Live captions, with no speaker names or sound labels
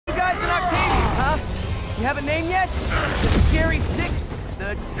You have a name yet? The Scary Six?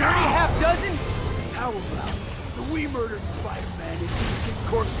 The Dirty Half Dozen? How about the We Murdered Spider-Man and used his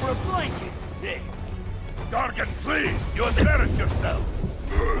corpse for a blanket? Hey. Gargan, please! You embarrass yourself!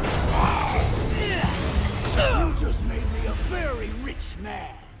 You just made me a very rich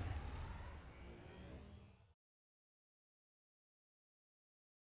man.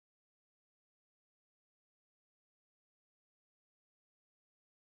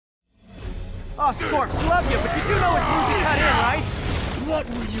 Osborn, love you, but you do know it's rude to cut in, right? What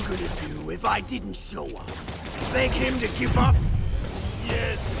were you gonna do if I didn't show up? Beg him to give up?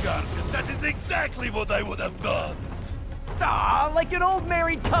 Yes, Gargan, that is exactly what I would have done! Ah, like an old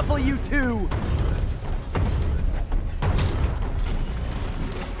married couple, you two!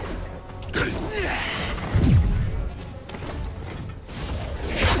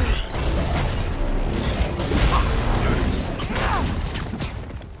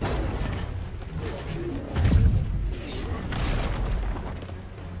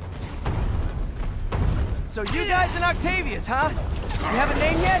 So you guys in Octavius, huh? You have a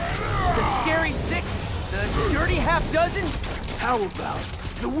name yet? The Scary Six? The Dirty Half Dozen? How about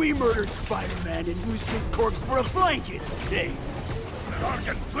the We Murdered Spider-Man and used his corpse for a blanket? Hey.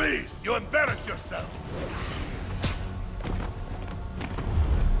 Gargan, please! You embarrass yourself!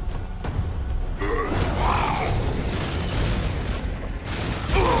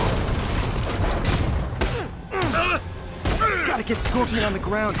 Gotta get Scorpion on the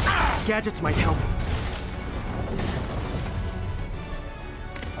ground. Gadgets might help.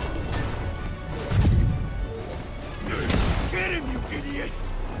 Get him, you idiot!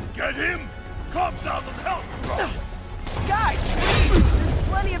 Get him! Come down and help! Guys, there's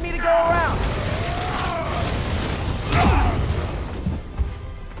plenty of me to go around.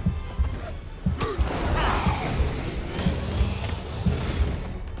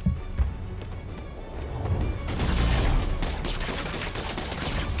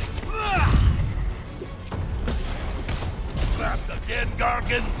 Trapped again,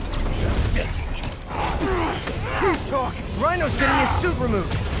 Gargan! Keep talking! Rhino's getting his suit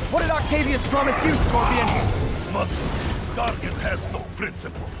removed. What did Octavius promise you, Scorpion? Mother, Gargan has no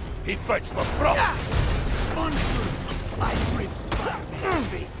principles. He fights for profit. Untrue! I ripped Spider-Man's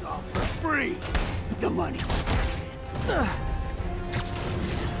face off for free! The money.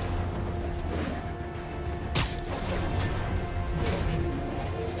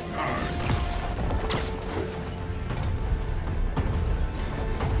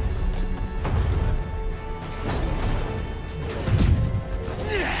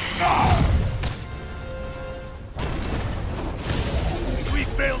 We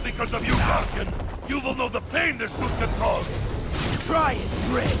failed because of you, Gargan. You will know the pain this suit can cause. Try it,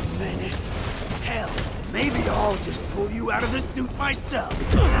 Red Menace. Hell, maybe I'll just pull you out of the suit myself.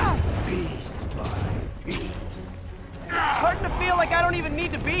 Piece by piece. It's starting to feel like I don't even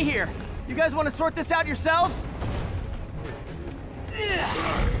need to be here. You guys want to sort this out yourselves?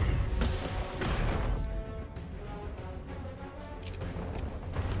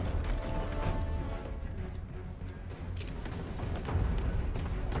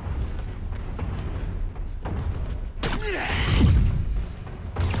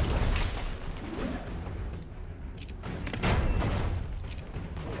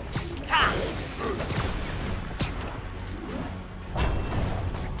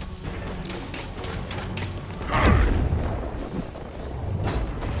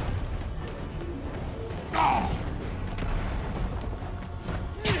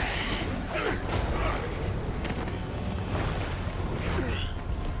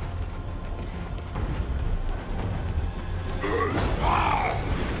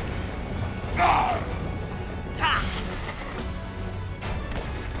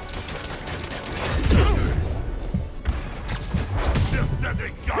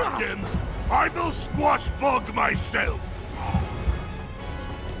 Gargan, I will squash Bug myself.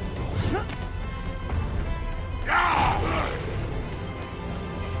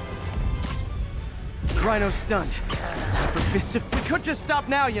 Rhino's stunned. Time for fists of... We could just stop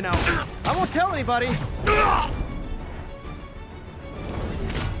now, you know. I won't tell anybody.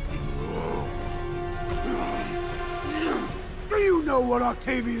 Do you know what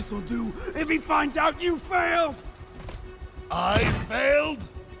Octavius will do if he finds out you failed? I failed?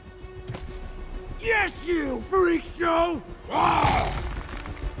 Yes, you freak show! A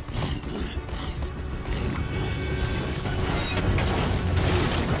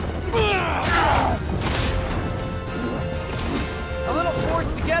little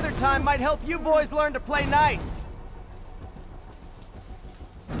forged together time might help you boys learn to play nice.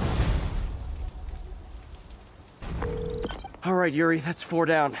 All right, Yuri, that's 4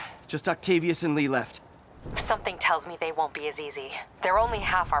 down. Just Octavius and Lee left. Something tells me they won't be as easy. They're only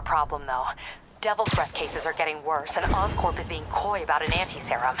half our problem, though. Devil's Breath cases are getting worse, and Oscorp is being coy about an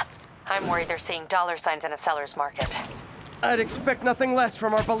anti-serum. I'm worried they're seeing dollar signs in a seller's market. I'd expect nothing less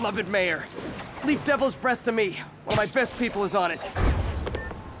from our beloved mayor. Leave Devil's Breath to me. One of my best people is on it.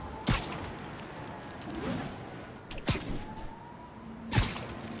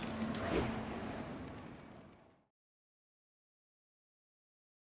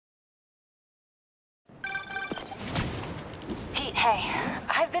 Pete, hey.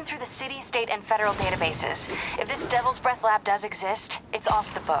 I've been through the city, state, and federal databases. If this Devil's Breath lab does exist, it's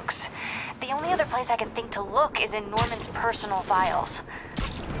off the books. The only other place I can think to look is in Norman's personal files.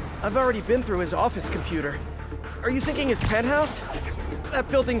 I've already been through his office computer. Are you thinking his penthouse? That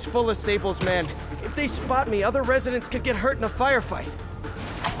building's full of Sable's men. If they spot me, other residents could get hurt in a firefight.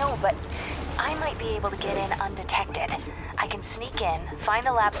 I know, but I might be able to get in undetected. I can sneak in, find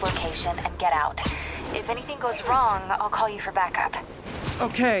the lab's location, and get out. If anything goes wrong, I'll call you for backup.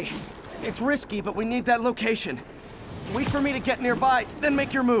 Okay. It's risky, but we need that location. Wait for me to get nearby, then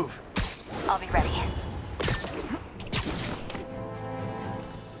make your move. I'll be ready.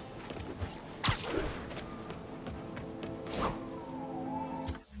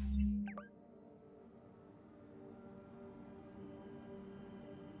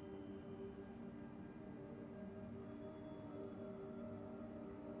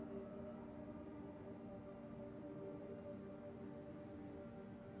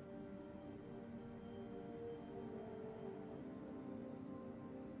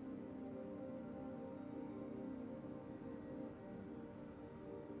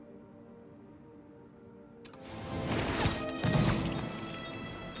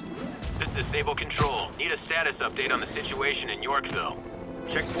 Disable control. Need a status update on the situation in Yorkville.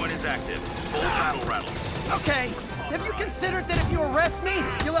 Checkpoint is active. Full battle rattle. Okay. Have you considered that if you arrest me,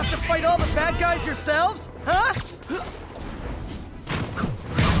 you'll have to fight all the bad guys yourselves? Huh?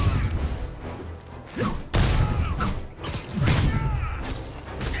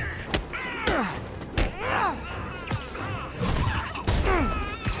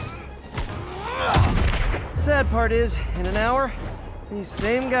 Sad part is, in an hour, these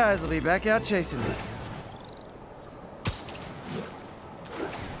same guys will be back out chasing me.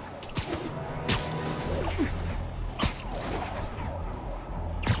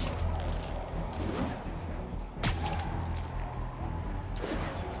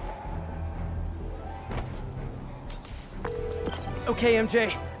 Okay,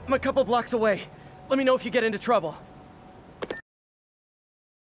 MJ. I'm a couple blocks away. Let me know if you get into trouble.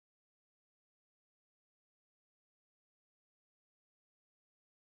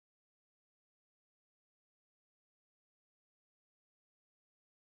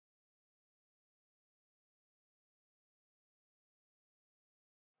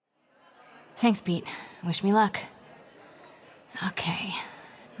 Thanks, Pete. Wish me luck. Okay.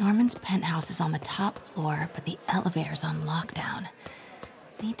 Norman's penthouse is on the top floor, but the elevator's on lockdown.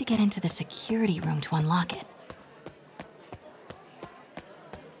 Need to get into the security room to unlock it.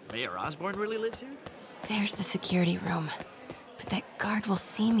 Mayor Osborn really lives here? There's the security room. But that guard will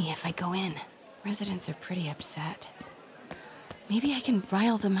see me if I go in. Residents are pretty upset. Maybe I can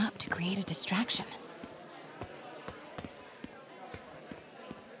rile them up to create a distraction.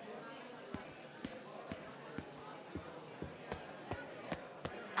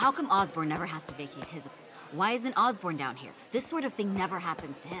 How come Osborn never has to vacate his? Why isn't Osborn down here? This sort of thing never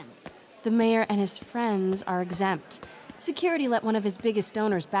happens to him. The mayor and his friends are exempt. Security let one of his biggest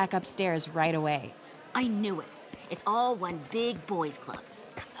donors back upstairs right away. I knew it. It's all one big boys club.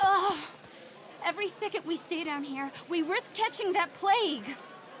 Ugh. Every second we stay down here, we risk catching that plague.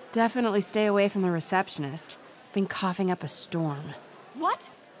 Definitely stay away from the receptionist. Been coughing up a storm. What?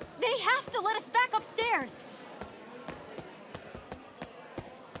 They have to let us back upstairs.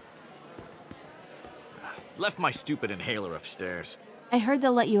 Left my stupid inhaler upstairs. I heard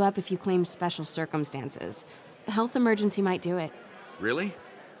they'll let you up if you claim special circumstances. A health emergency might do it. Really?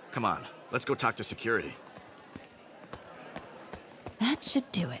 Come on, let's go talk to security. That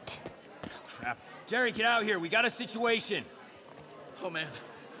should do it. Crap. Jerry, get out here. We got a situation. Oh man,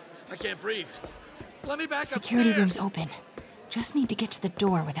 I can't breathe. Let me back Security upstairs. room's open. Just need to get to the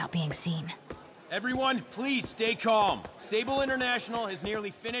door without being seen. Everyone, please stay calm. Sable International has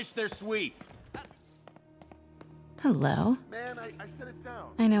nearly finished their sweep. Hello. Man, I set it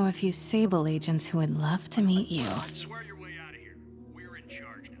down. I know a few Sable agents who would love to meet you. Swear your way out of here. We're in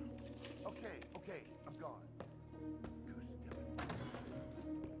charge now. Okay, I'm gone. Too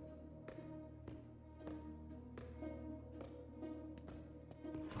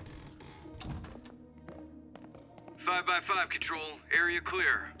still. 5x5 control. Area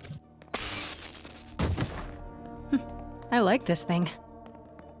clear. I like this thing.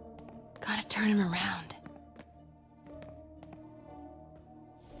 Gotta turn him around.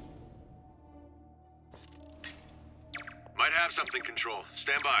 Might have something, Control.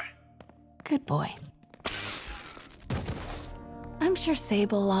 Stand by. Good boy. I'm sure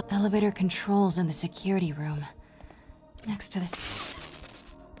Sable elevator controls in the security room. Next to this...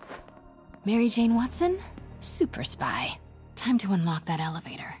 Mary Jane Watson? Super spy. Time to unlock that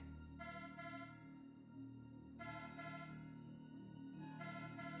elevator.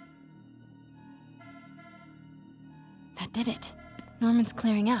 That did it. Norman's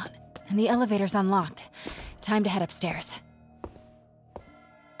clearing out, and the elevator's unlocked. Time to head upstairs.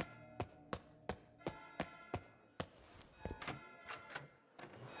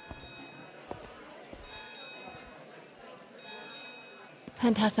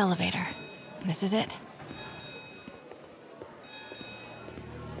 Penthouse elevator. This is it.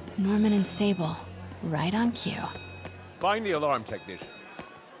 Norman and Sable, right on cue. Find the alarm technician.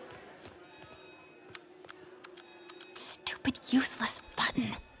 Stupid, useless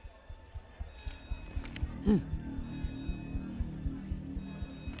button.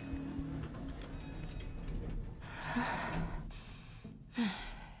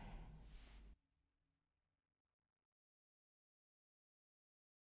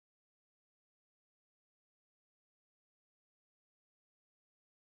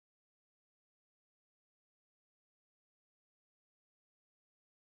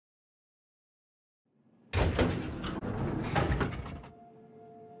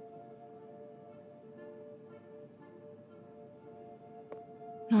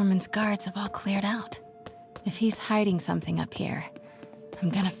 Norman's guards have all cleared out. If he's hiding something up here, I'm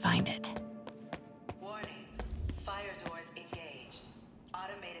gonna find it. Warning. Fire doors engaged.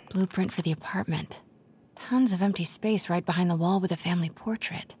 Automated... Blueprint for the apartment. Tons of empty space right behind the wall with a family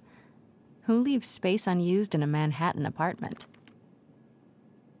portrait. Who leaves space unused in a Manhattan apartment?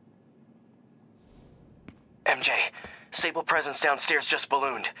 MJ, Sable presence downstairs just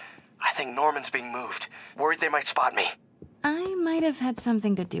ballooned. I think Norman's being moved. Worried they might spot me. I might have had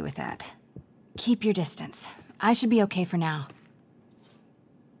something to do with that. Keep your distance. I should be okay for now.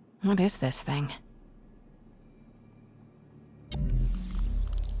 What is this thing?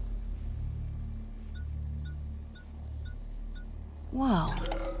 Whoa,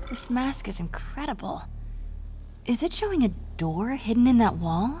 this mask is incredible. Is it showing a door hidden in that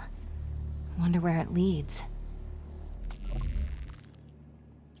wall? Wonder where it leads.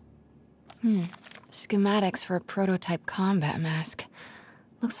 Schematics for a prototype combat mask.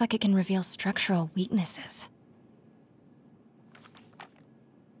 Looks like it can reveal structural weaknesses.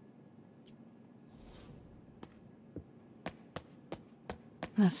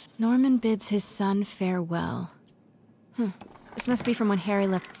 Norman bids his son farewell. This must be from when Harry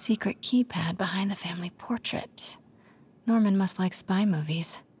left secret keypad behind the family portrait. Norman must like spy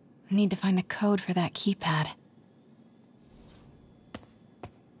movies. I need to find the code for that keypad.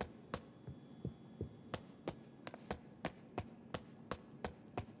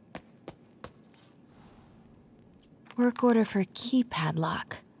 Work order for a keypad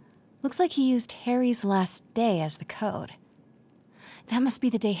lock. Looks like he used Harry's last day as the code. That must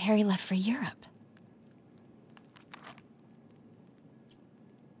be the day Harry left for Europe.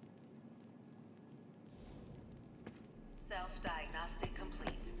 Self-diagnostic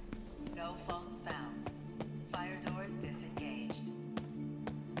complete. No faults found. Fire doors disengaged.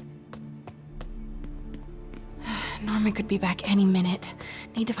 Norman could be back any minute.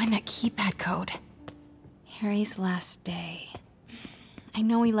 Need to find that keypad code. Harry's last day. I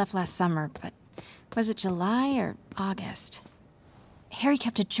know he left last summer, but was it July or August? Harry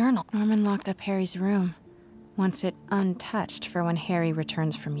kept a journal. Norman locked up Harry's room, wants it untouched for when Harry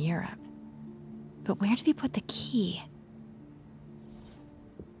returns from Europe. But where did he put the key?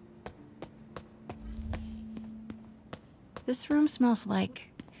 This room smells like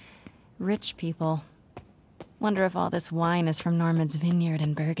rich people. Wonder if all this wine is from Norman's vineyard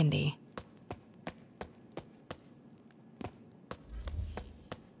in Burgundy.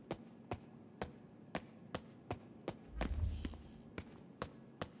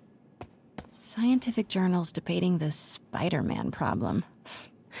 Scientific journals debating the Spider-Man problem.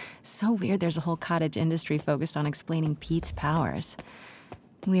 So weird there's a whole cottage industry focused on explaining Pete's powers.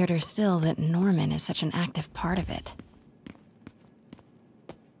 Weirder still that Norman is such an active part of it.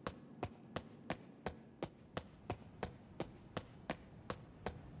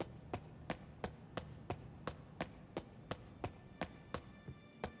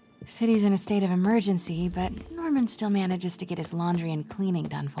 City's in a state of emergency, but Norman still manages to get his laundry and cleaning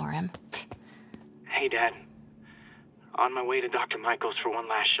done for him. Hey, Dad. On my way to Dr. Michael's for one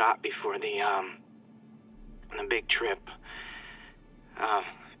last shot before the big trip.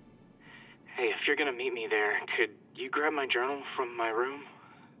 Hey, if you're gonna meet me there, could you grab my journal from my room?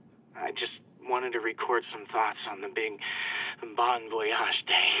 I just wanted to record some thoughts on the big bon voyage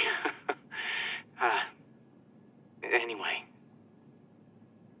day. Anyway.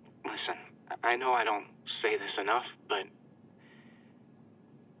 Listen, I know I don't say this enough, but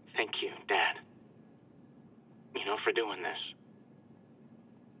thank you, Dad. You know, for doing this.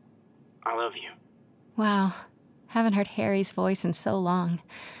 I love you. Wow. Haven't heard Harry's voice in so long.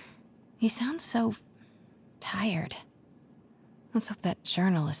 He sounds so tired. Let's hope that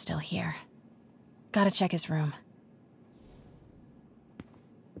journal is still here. Gotta check his room.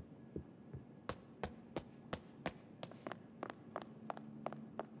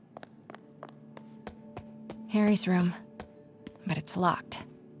 Harry's room. But it's locked.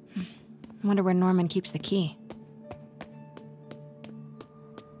 I wonder where Norman keeps the key.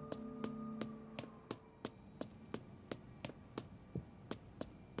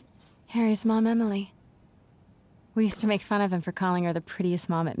 Harry's mom, Emily. We used to make fun of him for calling her the prettiest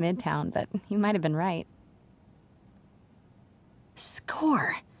mom at Midtown, but he might have been right.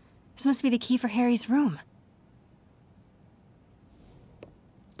 Score! This must be the key for Harry's room.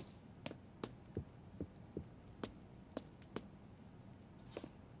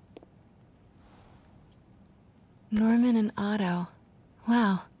 Norman and Otto.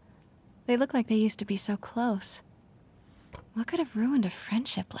 Wow. They look like they used to be so close. What could have ruined a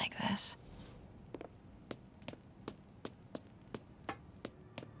friendship like this?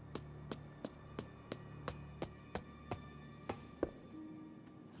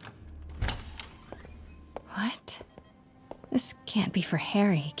 What? This can't be for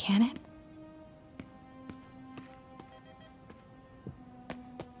Harry, can it?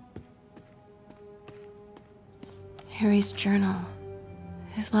 Harry's journal.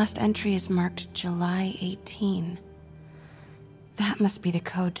 His last entry is marked July 18. That must be the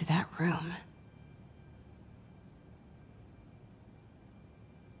code to that room.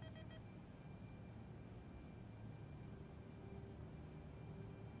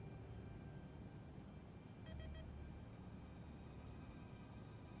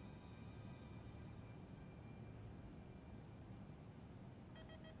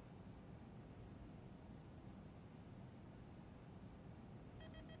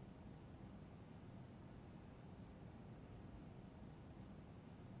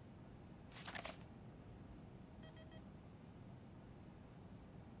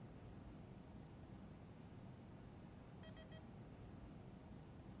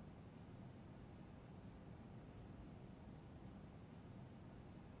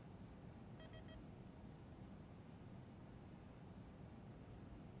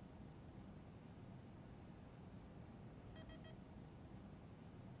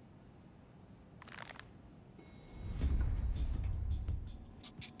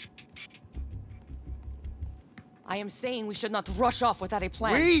 I am saying we should not rush off without a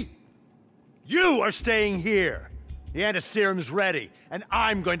plan. We? You are staying here. The antiserum's ready, and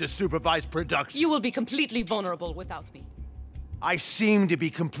I'm going to supervise production. You will be completely vulnerable without me. I seem to be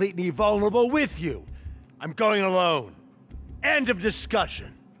completely vulnerable with you. I'm going alone. End of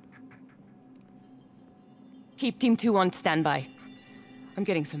discussion. Keep Team 2 on standby. I'm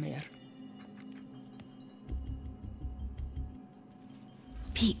getting some air.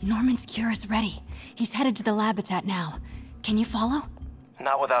 Pete, Norman's cure is ready. He's headed to the lab it's at now. Can you follow?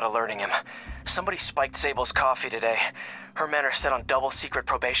 Not without alerting him. Somebody spiked Sable's coffee today. Her men are set on double secret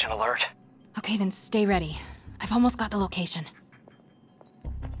probation alert. Okay, then stay ready. I've almost got the location.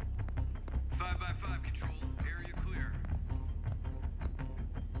 5x5 control. Area clear.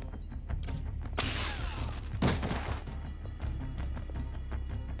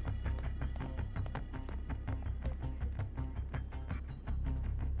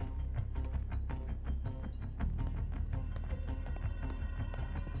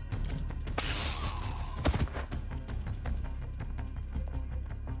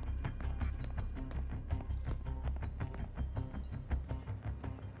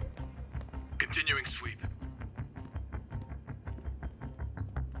 Continuing sweep.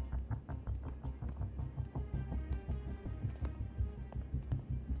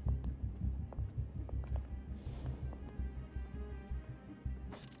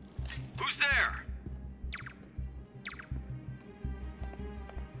 Who's there?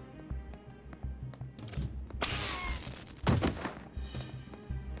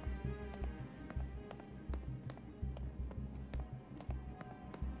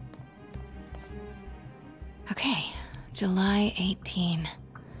 Okay, July 18.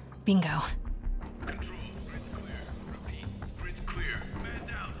 Bingo. Control, grid's clear. Repeat, grid's clear. Man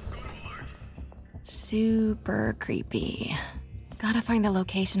down. Go to alert. Super creepy. Gotta find the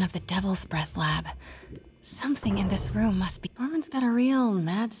location of the Devil's Breath lab. Something in this room must be... Norman's got a real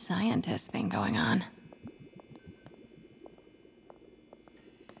mad scientist thing going on.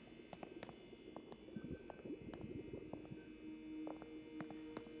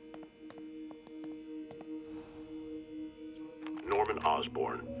 Norman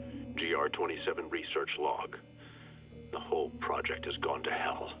Osborn, GR-27 research log. The whole project has gone to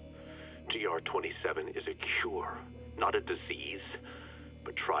hell. GR-27 is a cure, not a disease.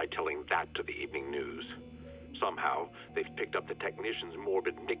 But try telling that to the evening news. Somehow, they've picked up the technician's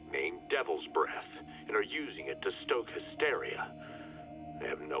morbid nickname, Devil's Breath, and are using it to stoke hysteria. They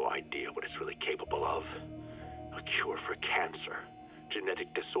have no idea what it's really capable of. A cure for cancer,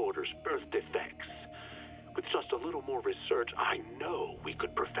 genetic disorders, birth defects. With just a little more research, I know we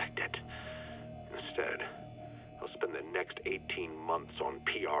could perfect it. Instead, I'll spend the next 18 months on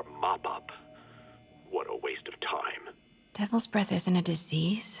PR mop-up. What a waste of time. Devil's Breath isn't a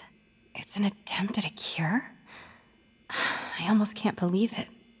disease. It's an attempt at a cure? I almost can't believe it.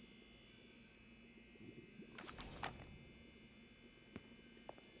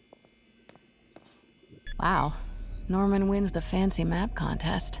 Wow. Norman wins the fancy map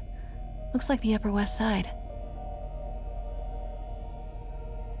contest. Looks like the Upper West Side.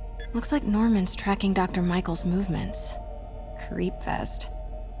 Looks like Norman's tracking Dr. Michael's movements. Creepfest.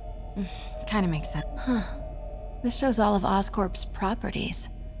 Kinda makes sense. Huh. This shows all of Oscorp's properties.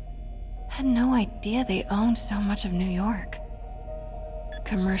 Had no idea they owned so much of New York.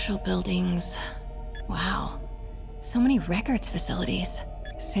 Commercial buildings. Wow. So many records facilities.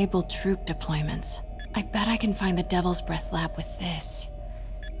 Sable troop deployments. I bet I can find the Devil's Breath lab with this.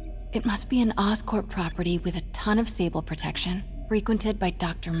 It must be an Oscorp property with a ton of Sable protection, frequented by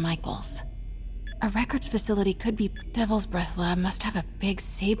Dr. Michaels. A records facility could be... Devil's Breath lab must have a big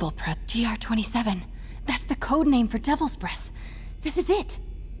Sable GR-27. That's the code name for Devil's Breath. This is it.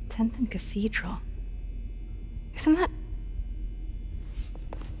 10th and Cathedral. Isn't that...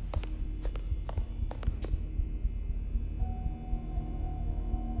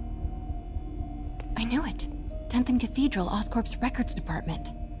 I knew it. 10th and Cathedral, Oscorp's records department.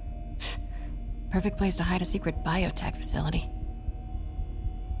 Perfect place to hide a secret biotech facility.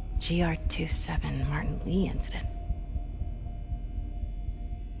 GR-27 Martin Lee incident.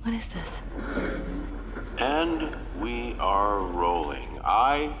 What is this? And we are rolling.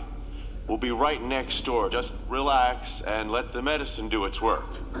 I will be right next door. Just relax and let the medicine do its work.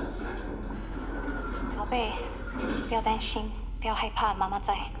 宝贝，不要担心，不要害怕，妈妈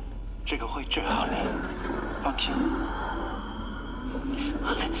在。这个会治好你，放心。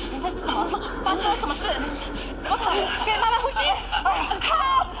这是什么？发生了什么事？我疼，给妈妈呼吸。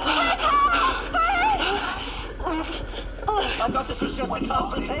I thought this was just a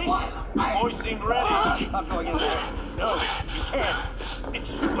consultation. Boys seemed ready. I'm going in there. No, you can't. It's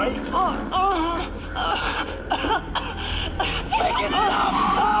too late. Make it stop.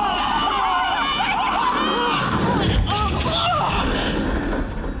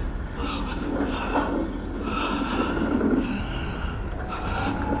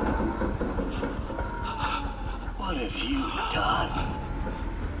 What have you done?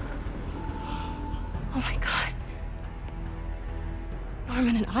 Oh my god.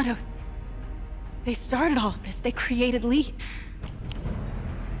 Norman and Otto. They started all of this. They created Lee.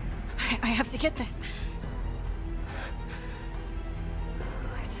 I have to get this.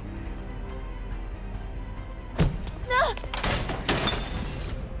 What? No!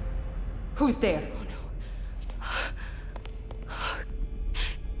 Who's there?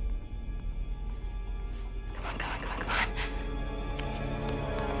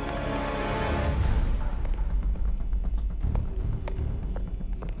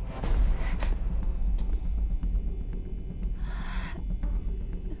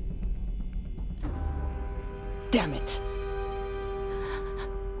 Damn it.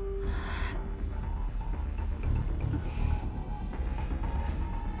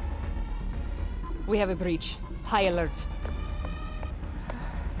 We have a breach. High alert.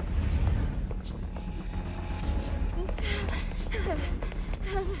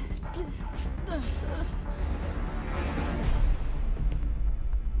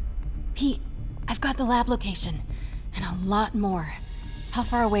 Pete, I've got the lab location. And a lot more. How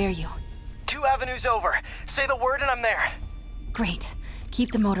far away are you? 2 avenues over. Say the word and I'm there. Great.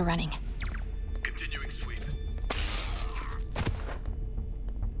 Keep the motor running. Continuing sweep.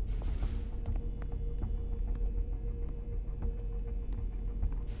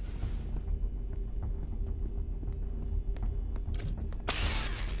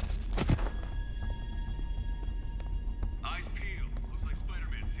 Eyes peeled. Looks like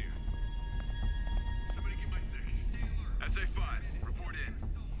Spider-Man's here. Somebody get my section. Stay alert. SA-5.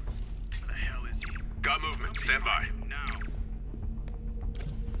 Got movement. Stand by. Now.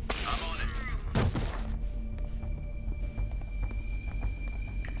 I'm on it.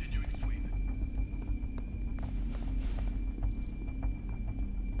 Continuing sweep.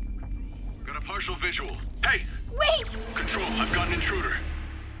 Got a partial visual. Hey! Wait! Control, I've got an intruder.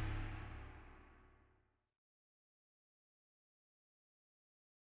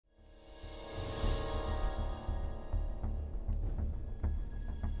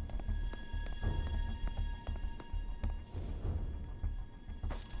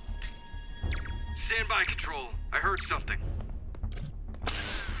 Stand by, Control. I heard something.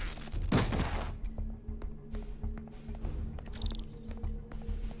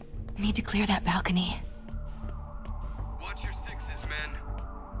 Need to clear that balcony. Watch your sixes, men.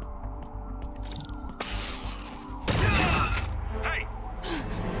 Hey!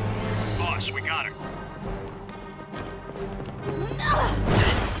 Boss, we got her.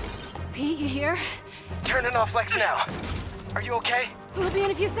 Pete, you here? Turning off Lex now. Are you okay? We'll be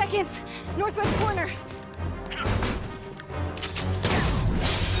in a few seconds. Northwest corner.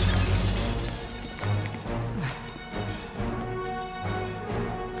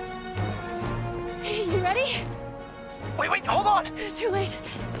 You ready? Wait, hold on! It's too late.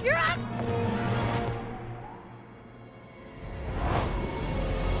 You're up!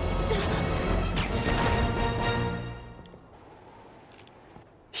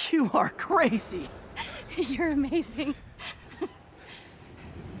 You are crazy. You're amazing.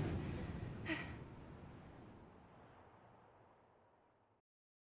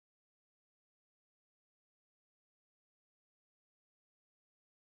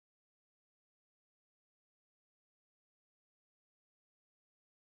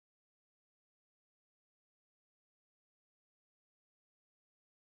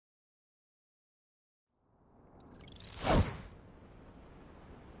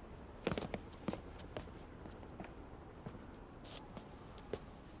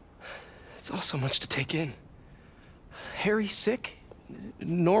 It's all so much to take in. Harry sick,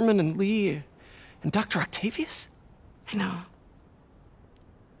 Norman and Lee, and Dr. Octavius? I know.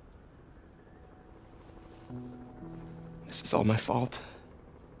 This is all my fault.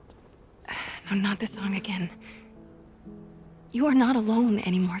 No, not this song again. You are not alone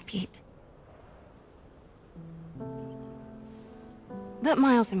anymore, Pete. Let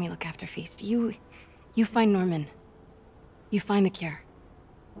Miles and me look after Feast. You find Norman. You find the cure.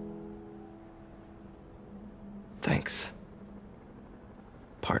 Thanks,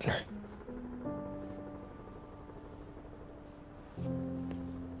 partner.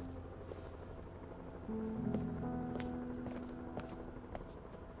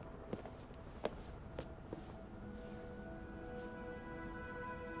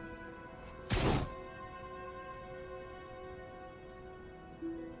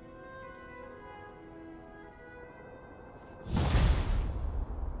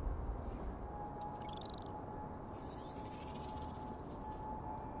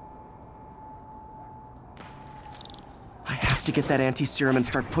 I have to get that anti-serum and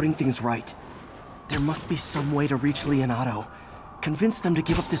start putting things right. There must be some way to reach Lee and Otto. Convince them to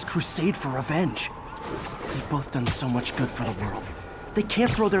give up this crusade for revenge. They've both done so much good for the world. They can't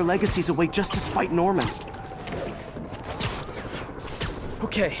throw their legacies away just to spite Norman.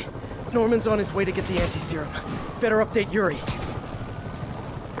 Okay, Norman's on his way to get the anti-serum. Better update Yuri.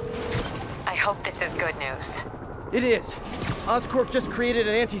 I hope this is good news. It is. Oscorp just created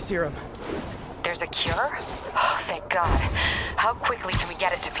an anti-serum. There's a cure? Oh, thank God. How quickly can we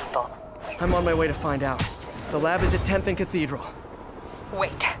get it to people? I'm on my way to find out. The lab is at 10th and Cathedral.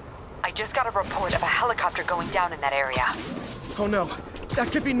 Wait. I just got a report of a helicopter going down in that area. Oh no.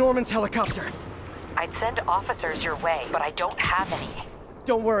 That could be Norman's helicopter. I'd send officers your way, but I don't have any.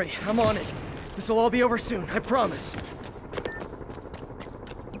 Don't worry. I'm on it. This'll all be over soon. I promise.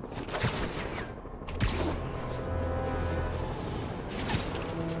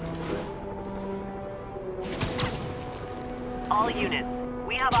 All units,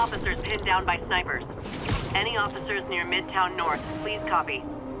 we have officers pinned down by snipers. Any officers near Midtown North, please copy.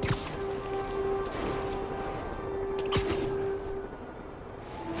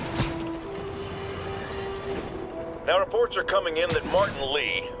 Now reports are coming in that Martin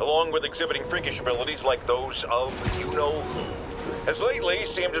Lee, along with exhibiting freakish abilities like those of you-know-who, has lately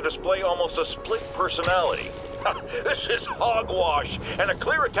seemed to display almost a split personality. This is hogwash, and a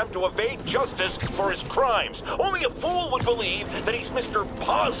clear attempt to evade justice for his crimes. Only a fool would believe that he's Mr.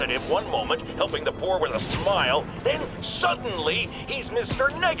 Positive one moment, helping the poor with a smile, then suddenly he's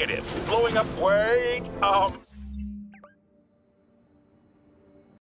Mr. Negative, blowing up,